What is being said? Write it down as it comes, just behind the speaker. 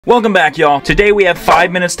Welcome back, y'all. Today we have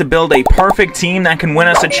 5 minutes to build a perfect team that can win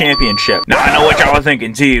us a championship. Now, I know what y'all are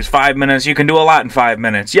thinking. Geez, 5 minutes, you can do a lot in 5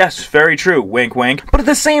 minutes. Yes, very true. Wink, wink. But at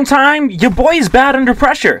the same time, your boy's bad under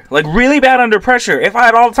pressure. Like, really bad under pressure. If I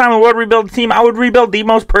had all the time in the world to rebuild a team, I would rebuild the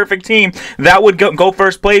most perfect team. That would go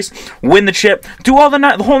first place, win the chip, do all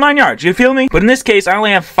the whole 9 yards. You feel me? But in this case, I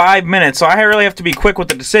only have 5 minutes, so I really have to be quick with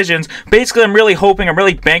the decisions. Basically, I'm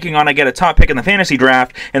really banking on I get a top pick in the fantasy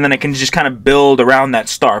draft, and then I can just kind of build around that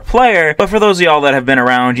star player. But for those of y'all that have been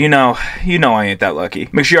around, you know I ain't that lucky.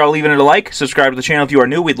 Make sure y'all leaving it a like, subscribe to the channel if you are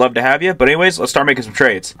new, we'd love to have you. But anyways, let's start making some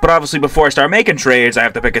trades. But obviously before I start making trades, I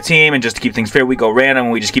have to pick a team, and just to keep things fair, we go random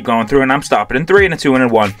and we just keep going through, and I'm stopping in 3 and a 2 and a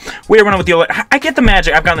 1. We're running with the I get the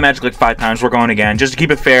magic. I've gotten the magic like 5 times. We're going again. Just to keep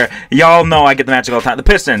it fair, y'all know I get the magic all the time. The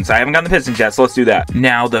Pistons. I haven't gotten the Pistons yet, so let's do that.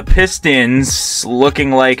 Now the Pistons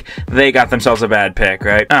looking like they got themselves a bad pick,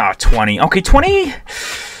 right? Ah, 20. Okay, 20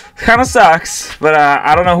 kind of sucks, but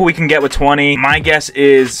I don't know who we can get with 20. My guess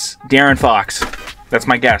is De'Aaron Fox. That's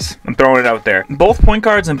my guess. I'm throwing it out there. Both point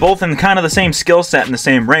guards and both in kind of the same skill set in the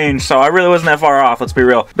same range, so I really wasn't that far off, let's be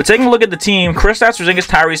real. But taking a look at the team, Kristaps Porzingis,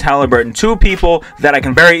 Tyrese Halliburton, 2 people that I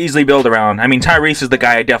can very easily build around. I mean, Tyrese is the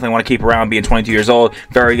guy I definitely want to keep around, being 22 years old,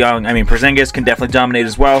 very young. I mean, Porzingis can definitely dominate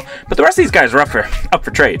as well, but the rest of these guys are up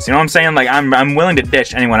for trades. You know what I'm saying? Like, I'm willing to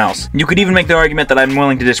ditch anyone else. You could even make the argument that I'm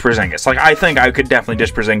willing to ditch Porzingis. Like, I think I could definitely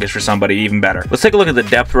ditch Porzingis for somebody even better. Let's take a look at the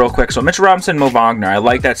depth real quick. So Mitchell Robinson, Mo Wagner. I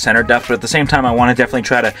like that center depth, but at the same time, I want to definitely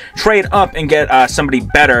try to trade up and get somebody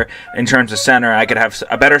better in terms of center. I could have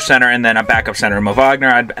a better center and then a backup center. Mo Wagner,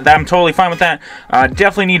 I'm totally fine with that.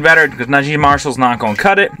 Definitely need better because Najee Marshall's not going to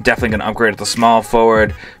cut it. Definitely going to upgrade at the small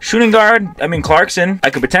forward. Shooting guard, I mean Clarkson.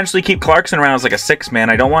 I could potentially keep Clarkson around as like a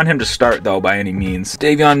 6-man. I don't want him to start though by any means.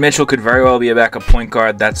 Davion Mitchell could very well be a backup point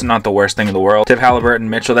guard. That's not the worst thing in the world. Tip Halliburton,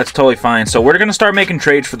 Mitchell, that's totally fine. So we're going to start making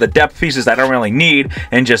trades for the depth pieces that I don't really need,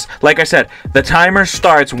 and just, like I said, the timer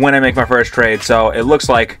starts when I make my first trade, so it looks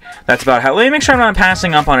like that's about how. Let me make sure I'm not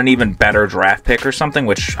passing up on an even better draft pick or something,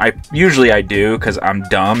 which I usually do because I'm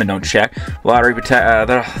dumb and don't check. Lottery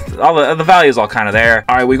all the values all kind of there.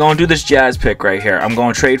 All right, we're going to do this Jazz pick right here. I'm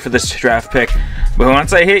going to trade for this draft pick, but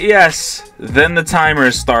once I hit yes, then the timer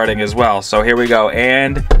is starting as well. So here we go,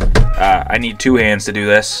 and I need 2 hands to do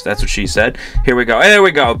this. That's what she said. Here we go. There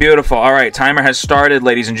we go. Beautiful. All right, timer has started,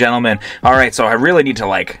 ladies and gentlemen. All right, so I really need to,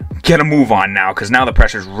 like, get a move on now because now the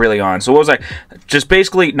pressure's really on. So what was I? Just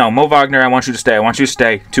basically, no, Mo Wagner, I want you to stay. I want you to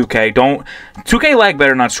stay. 2K. 2K lag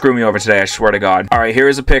better not screw me over today, I swear to God. All right, here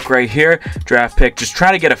is a pick right here. Draft pick. Just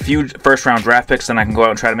try to get a few first-round draft picks, then I can go out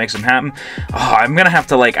and try to make some happen. Oh, I'm going to have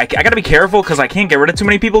to, like, I got to be careful because I can't get rid of too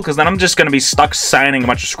many people because then I'm just going to be stuck signing a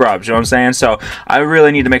bunch of scrubs. You know what I'm saying? So I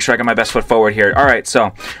really need to make sure I get my best foot forward here. All right,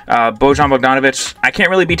 so Bojan Bogdanovic. I can't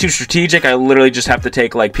really be too strategic. I literally just have to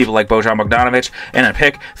take like people like Bojan Bogdanovic and a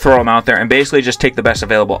pick, throw them out there, and basically just take the best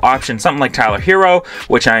available option. Something like Tyler Hero,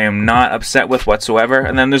 which I am not upset with whatsoever.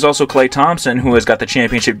 And then there's also Klay Thompson, who has got the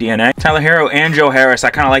championship DNA. Tyler Hero and Joe Harris. I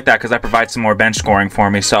kind of like that because that provides some more bench scoring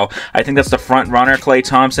for me. So I think that's the front runner, Klay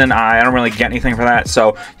Thompson. I don't really get anything for that.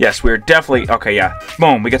 So yes, we're definitely okay. Yeah,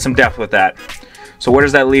 boom. We get some depth with that. So where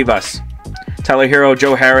does that leave us? Tyler Hero,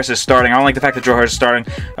 Joe Harris is starting. I don't like the fact that Joe Harris is starting.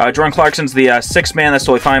 Jordan Clarkson's the 6-man. That's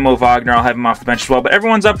totally fine. Mo Wagner, I'll have him off the bench as well. But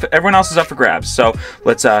everyone else is up for grabs. So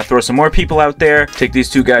let's throw some more people out there. Take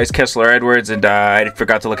these 2 guys, Kessler Edwards, and I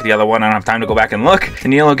forgot to look at the other one. I don't have time to go back and look.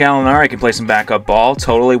 Danilo Gallinari can play some backup ball.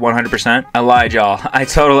 Totally, 100%. I lied, y'all. I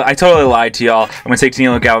totally lied to y'all. I'm going to take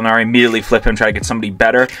Danilo Gallinari, immediately flip him, try to get somebody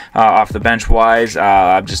better off the bench-wise.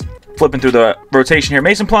 I'm just flipping through the rotation here.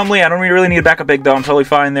 Mason Plumlee, I don't really need a backup big, though. I'm totally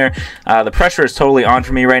fine there. The pressure is totally on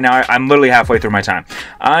for me right now. I'm literally halfway through my time.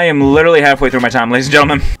 I am literally halfway through my time, ladies and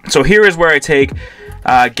gentlemen. So here is where I take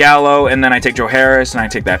Gallo, and then I take Joe Harris, and I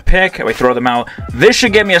take that pick, and we throw them out. This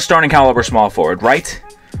should get me a starting caliber small forward, right?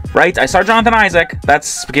 Right? I start Jonathan Isaac. That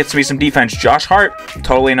gets me some defense. Josh Hart,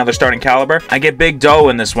 totally another starting caliber. I get Big Doe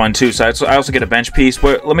in this one, too, so I also get a bench piece.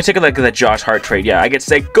 But let me take a look at that Josh Hart trade. Yeah, I get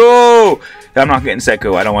Sekou. I'm not getting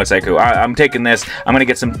Sekou. I don't want Sekou. I'm taking this. I'm going to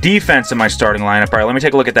get some defense in my starting lineup. All right, let me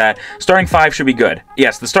take a look at that. Starting 5 should be good.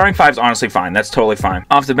 Yes, the starting 5 is honestly fine. That's totally fine.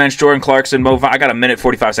 Off the bench, Jordan Clarkson, I got a minute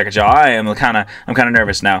 45 seconds, y'all. I'm kind of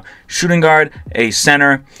nervous now. Shooting guard, a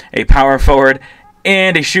center, a power forward,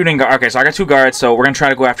 and a shooting guard. Okay, so I got 2 guards, so we're going to try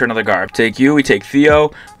to go after another guard. Take you, we take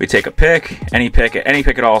Thibeault, we take a pick. Any pick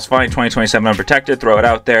at all is fine. 2027 unprotected, throw it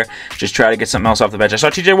out there. Just try to get something else off the bench. I saw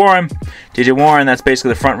TJ Warren. TJ Warren, that's basically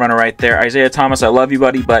the front runner right there. Isaiah Thomas, I love you,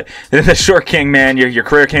 buddy, but the short king, man, your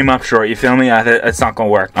career came up short. You feel me? It's not going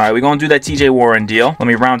to work. All right, we're going to do that TJ Warren deal. Let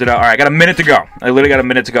me round it out. All right, I got a minute to go. I literally got a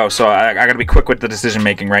minute to go, so I got to be quick with the decision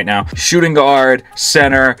making right now. Shooting guard,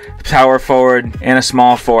 center, power forward, and a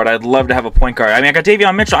small forward. I'd love to have a point guard. I mean, I got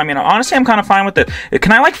Davion Mitchell. I mean, honestly, I'm kind of fine with it.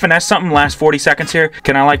 Can I, like, finesse something last 40 seconds here?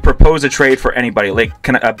 Can I, like, propose a trade for anybody? Like,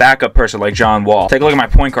 a backup person like John Wall? Take a look at my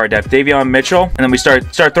point guard depth. Davion Mitchell, and then we start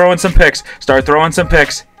throwing some picks. Start throwing some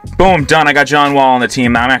picks. Boom, done. I got John Wall on the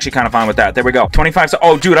team. I'm actually kind of fine with that. There we go. 25.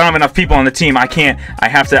 Oh, dude, I don't have enough people on the team. I can't. I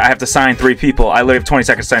have to sign 3 people. I literally have 20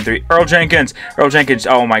 seconds to sign 3. Earl Jenkins. Earl Jenkins.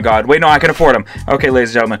 Oh my God. Wait, no, I can afford him. Okay,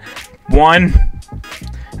 ladies and gentlemen. 1.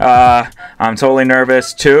 I'm totally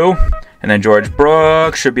nervous. 2. And then George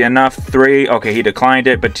Brooks should be enough. 3. Okay, he declined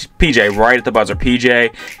it, but PJ right at the buzzer.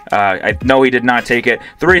 PJ, I know he did not take it.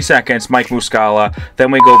 3 seconds. Mike Muscala. Then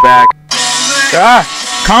we go back.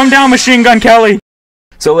 Calm down, Machine Gun Kelly.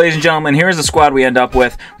 So, ladies and gentlemen, here's the squad we end up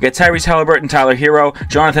with. We got Tyrese Halliburton, Tyler Hero,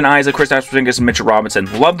 Jonathan Isaac, Kristaps Porzingis, and Mitchell Robinson.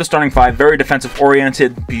 Love the starting 5. Very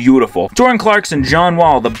defensive-oriented. Beautiful. Jordan Clarkson, John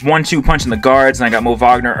Wall, the 1-2 punch in the guards, and I got Mo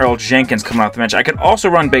Wagner, Earl Jenkins coming off the bench. I could also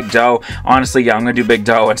run Big Doe. Honestly, yeah, I'm going to do Big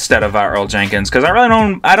Doe instead of Earl Jenkins, because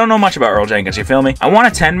I don't know much about Earl Jenkins, you feel me? I want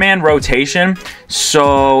a 10-man rotation,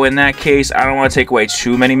 so in that case, I don't want to take away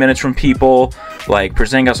too many minutes from people. Like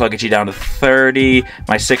Porzingis, so I'll get you down to 30.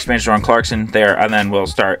 My 6-man Jordan Clarkson there, and then we'll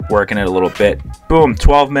start working it a little bit. Boom,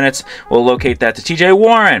 12 minutes. We'll locate that to TJ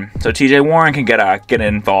Warren, so TJ Warren can get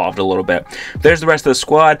involved a little bit. There's the rest of the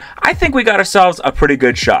squad. I think we got ourselves a pretty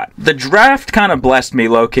good shot. The draft kind of blessed me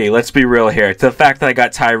low-key. Let's be real here. The fact that I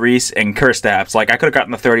got Tyrese and Kristaps, like I could have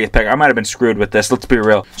gotten the 30th pick. I might have been screwed with this. Let's be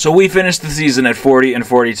real. So we finished the season at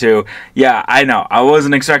 40-42. Yeah, I know. I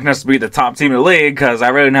wasn't expecting us to be the top team in the league because I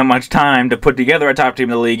really didn't have much time to put together a top team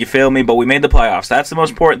in the league, you feel me? But we made the playoffs. That's the most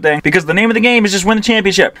important thing, because the name of the game is just win the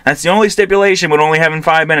championship. That's the only stipulation with only having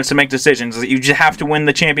 5 minutes to make decisions, that you just have to win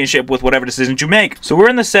the championship with whatever decisions you make. So we're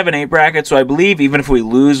in the 7-8 bracket, so I believe even if we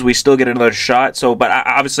lose, we still get another shot. So, but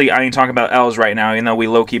obviously I ain't talking about L's right now, even though we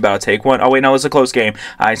low-key about to take one. Oh wait, no, it's a close game.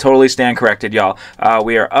 I totally stand corrected, y'all.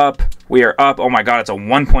 We are up. We are up. Oh my God, it's a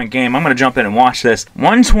 1-point game. I'm going to jump in and watch this.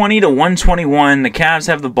 120-121. The Cavs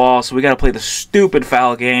have the ball, so we got to play the stupid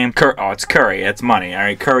foul game. Oh, it's Curry. It's money. All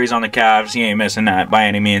right, Curry's on the Cavs. He ain't missing that by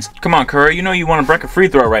any means. Come on, Curry. You know you want to break a free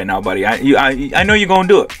throw right now, buddy. I know you're going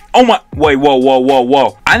to do it. Oh my. Wait,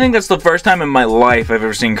 whoa. I think that's the first time in my life I've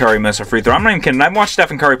ever seen Curry miss a free throw. I'm not even kidding. I've watched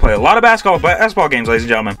Stephen Curry play a lot of basketball games, ladies and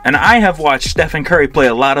gentlemen. And I have watched Stephen Curry play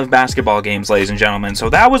a lot of basketball games, ladies and gentlemen. So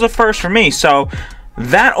that was a first for me. So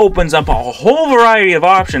that opens up a whole variety of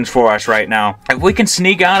options for us right now. If we can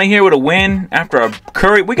sneak out of here with a win after a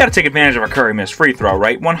Curry, we got to take advantage of a Curry missed free throw,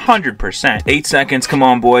 right? 100%. 8 seconds. Come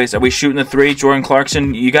on, boys. Are we shooting the 3? Jordan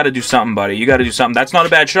Clarkson, you got to do something, buddy. You got to do something. That's not a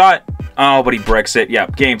bad shot. Oh, but he bricks it.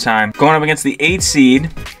 Yep, game time. Going up against the 8 seed.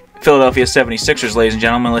 Philadelphia 76ers, ladies and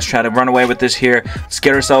gentlemen. Let's try to run away with this here. Let's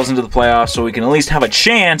get ourselves into the playoffs so we can at least have a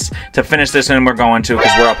chance to finish this, and we're going to,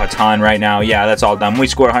 because we're up a ton right now. Yeah, that's all done. We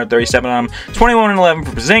scored 137 on them. 21-11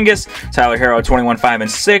 for Porzingis. Tyler Hero,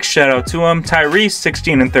 21-5-6. Shout out to him.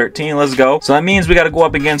 Tyrese, 16-13. Let's go. So that means we got to go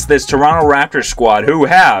up against this Toronto Raptors squad,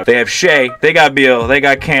 they have Shea, they got Beal, they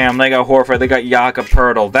got Cam, they got Horford, they got Jakob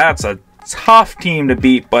Poeltl. That's a tough team to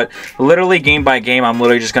beat, but literally game by game, I'm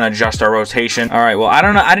literally just gonna adjust our rotation. All right, well, I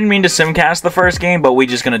don't know, I didn't mean to simcast the first game, but we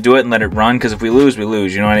just gonna do it and let it run, because if we lose, we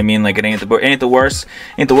lose. You know what I mean? Like, it ain't the worst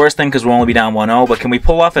thing, because we'll only be down 1-0. But can we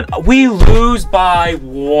pull off we lose by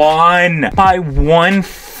one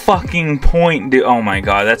fucking point, dude. Oh my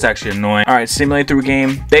God, that's actually annoying. All right, simulate through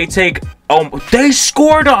game. They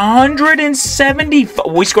scored 170.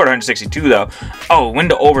 We scored 162 though. Oh, went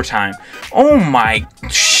to overtime. Oh my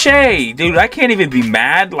Shay, dude, I can't even be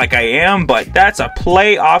mad like I am, but that's a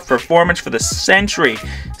playoff performance for the century.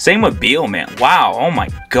 Same with Beal, man. Wow. Oh my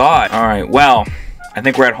God. All right. Well, I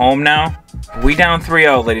think we're at home now. We down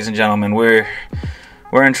 3-0, ladies and gentlemen.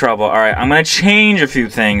 We're in trouble. All right, I'm going to change a few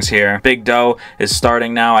things here. Big Doe is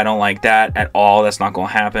starting now. I don't like that at all. That's not going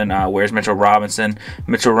to happen. Where's Mitchell Robinson?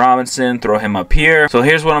 Mitchell Robinson, throw him up here. So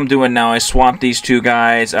here's what I'm doing now. I swapped these 2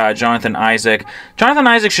 guys, Jonathan Isaac. Jonathan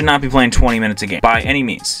Isaac should not be playing 20 minutes a game by any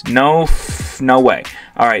means. No way.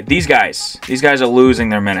 All right, these guys are losing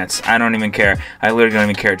their minutes. I don't even care. I literally don't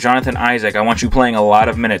even care. Jonathan Isaac, I want you playing a lot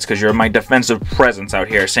of minutes because you're my defensive presence out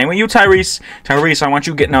here. Same with you, Tyrese. Tyrese, I want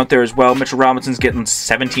you getting out there as well. Mitchell Robinson's getting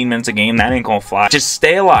 17 minutes a game. That ain't gonna fly. Just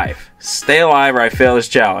stay alive. Stay alive or I fail this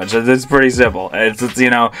challenge. It's pretty simple. It's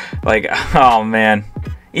you know, like, oh, man.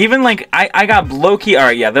 Even, like, I got low-key...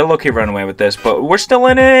 Alright, yeah, they're low-key running away with this, but we're still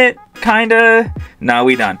in it, kinda. No,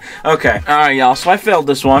 we done. Okay, alright, y'all, so I failed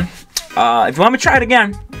this one. If you want me to try it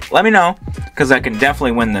again, let me know, because I can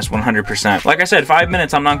definitely win this 100%. Like I said, 5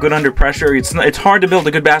 minutes, I'm not good under pressure. It's hard to build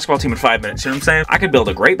a good basketball team in 5 minutes, you know what I'm saying? I could build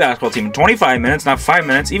a great basketball team in 25 minutes, not 5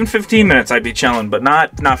 minutes. Even 15 minutes, I'd be chilling, but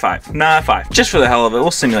not 5. Not 5. Just for the hell of it,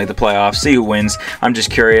 we'll simulate the playoffs, see who wins. I'm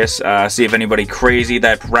just curious, see if anybody crazy,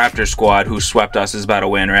 that Raptor squad who swept us is about to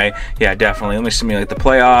win, right? Yeah, definitely. Let me simulate the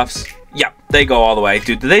playoffs. Yep, they go all the way,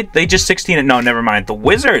 dude. They just 16 it. No, never mind. The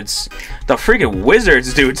Wizards, the freaking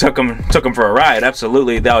Wizards, dude, took them for a ride.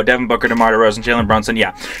 Absolutely. Oh, Devin Booker, DeMar DeRozan, Jalen Brunson.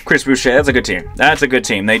 Yeah, Chris Boucher. That's a good team. That's a good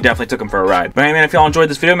team. They definitely took them for a ride. But hey, man, if y'all enjoyed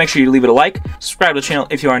this video, make sure you leave it a like, subscribe to the channel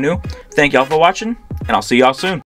if you are new. Thank y'all for watching, and I'll see y'all soon.